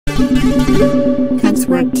That's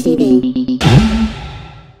Work TV.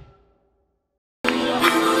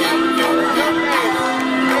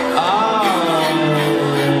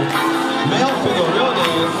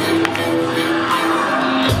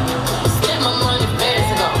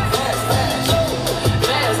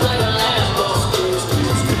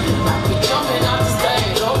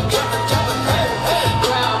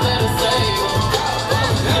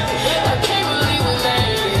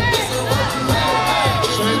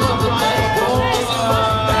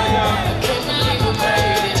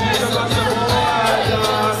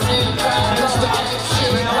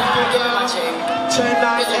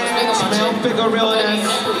 Realness,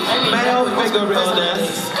 male figure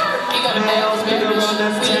realness, male figure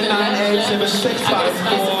realness, 10, 9, 8, 7, 6, 5,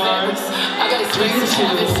 4, 3,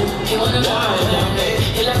 2, 1.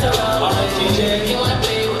 Alright, DJ.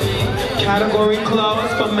 Category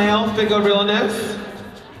closed for male figure realness.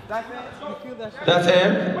 That's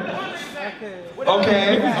it? Okay.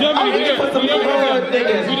 Okay, for some good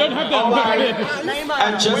niggas. Alright.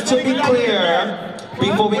 And just to be clear,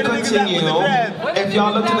 before we continue, if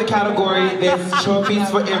y'all look to the category, there's trophies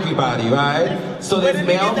for everybody, right? So there's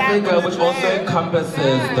male figure, which also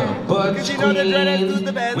encompasses the butch queen,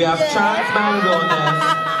 we have trans man realness,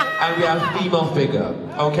 and we have female figure,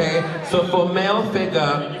 okay? So for male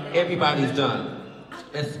figure, everybody's done.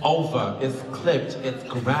 It's over, it's clipped, it's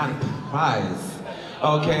grand prize,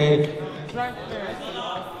 okay?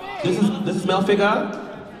 This is male figure?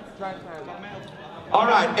 All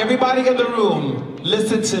right, everybody in the room,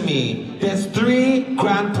 listen to me. There's 3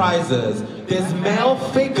 grand prizes. There's male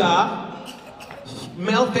figure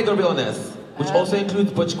realness, which also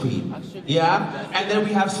includes butch queen. Yeah? And then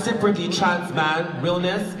we have separately trans man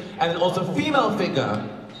realness, and then also female figure.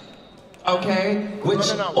 Okay?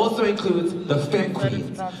 Which also includes the femme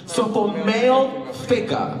queen. So for male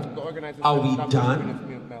figure, are we done?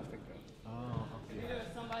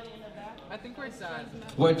 I think we're done.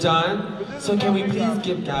 We're done? So can we please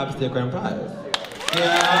give Gabs their grand prize?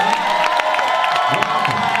 Yeah?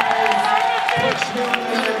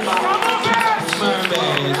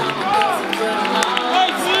 Mermaid.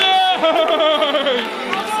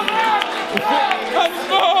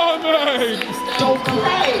 Don't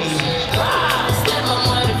play!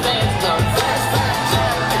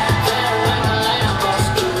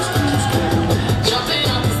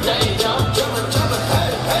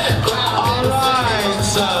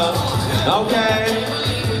 Okay.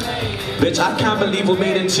 Bitch, I can't believe we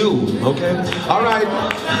made it too. Okay. All right.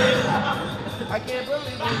 I can't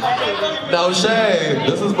believe it. No shade.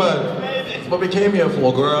 This is what we came here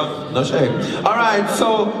for, girl. No shade. All right.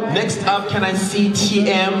 So next up, can I see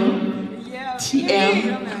TM?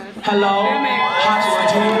 TM. Hello. How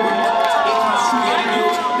do you do?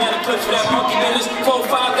 For that monkey business, 4-5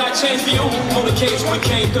 got change for you. On the cage we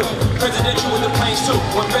came through. Presidential with the planes too.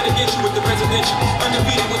 One better get you with the presidential.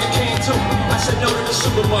 Undefeated with the king too. I said no to the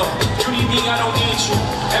Super Bowl. You need me, I don't need you.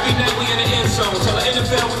 Every night we in the end zone. Tell the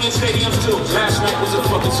NFL we in stadiums too. Last night was a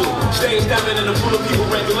fucking zoo. Stage diving in a pool of people.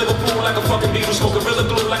 Ran through Liverpool like a fucking Beatle. Smoke Gorilla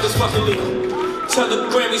Glue like it's fucking legal. Tell the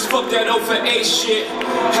Grammys, fuck that 0 for 8 shit.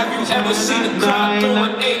 Have you ever seen a crowd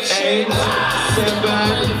throwing 8 shit?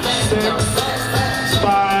 7, 6,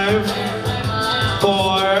 5,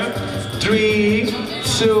 4, 3,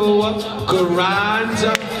 2, grand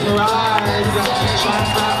prize.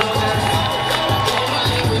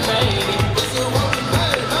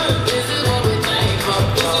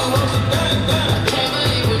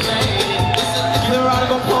 Give a round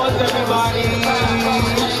of applause, everybody.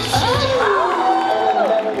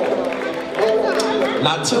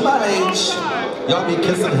 Not too my age. Y'all be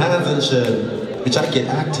kissing hands and shit. Bitch, I get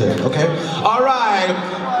active, okay? All right,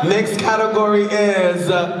 next category is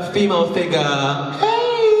female figure.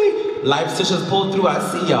 Hey! Life stitches pulled through, I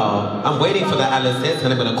see y'all. I'm waiting for the LSS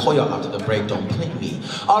and I'm gonna call y'all after the break, don't play me.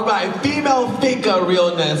 All right, female figure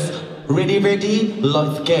realness. Ready, ready?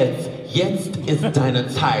 Los geht's. Jetzt ist deine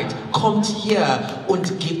Zeit. Kommt hier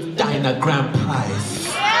und gib deine Grand Prize.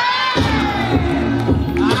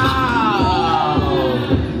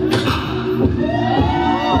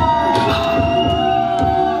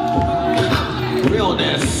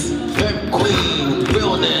 Realness, femme queen,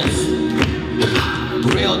 realness,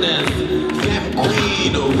 realness, femme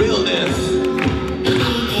queen, realness,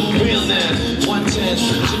 realness, 110,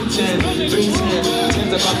 210, 310,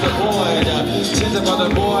 10s across the board, 10s across the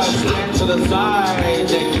board, stand to the side,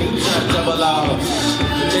 Nicusja double out,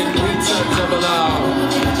 Nicusja double out,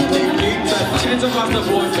 Nicusja, 10s across the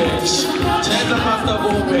board, bitch, 10s across the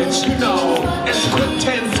board, bitch, you know, it's quick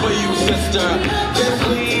 10s for you, sister, femme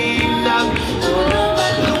queen,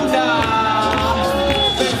 Luna,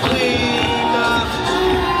 femme queen,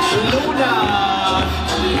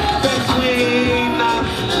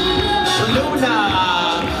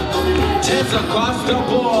 realness across the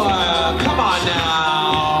board. Come on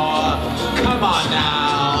now. Come on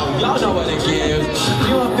now. Y'all know what it gives.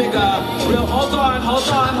 Female figure, real, hold on.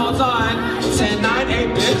 10, 9, 8,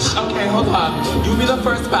 bitch. Okay, hold on. You be the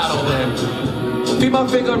first battle then. Female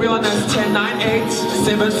figure realness 10, 9, 8,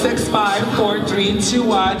 7, 6, 5, 4, 3, 2,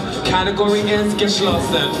 1. Category is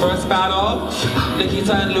geschlossen. First battle,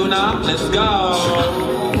 Nikita and Luna. Let's go.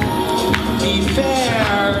 Be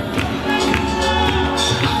fair.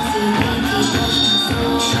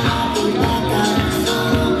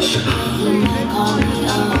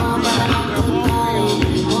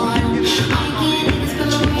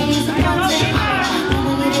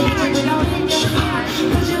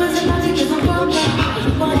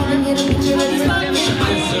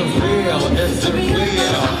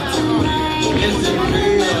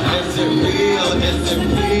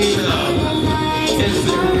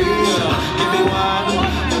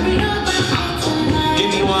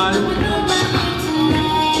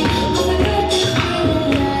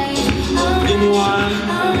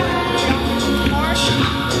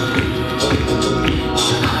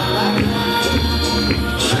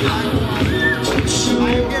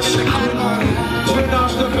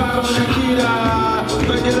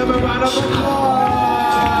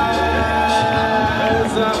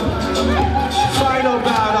 Final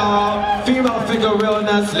battle, female figure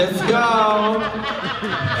realness, let's go.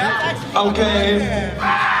 Okay.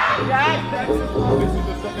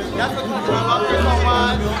 That's what I love her so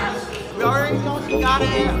much. We already know she got it.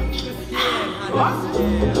 What?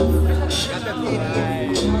 Got the feet.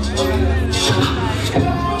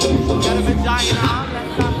 Got a vagina.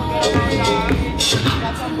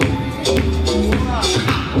 Got some boobies.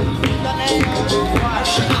 The nails.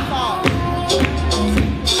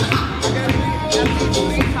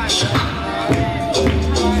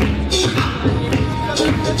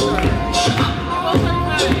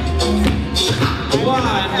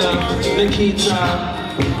 Nikita,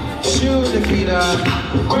 2 Nikita,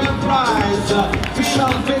 grand prize,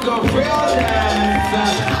 female figure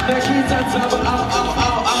realness. Nikita double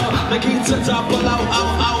out, Nikita double out,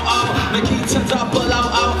 Nikita double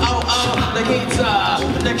out,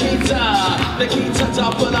 Nikita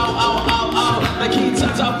double out, Nikita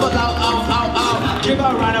double out. Give a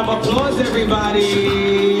round of applause, everybody.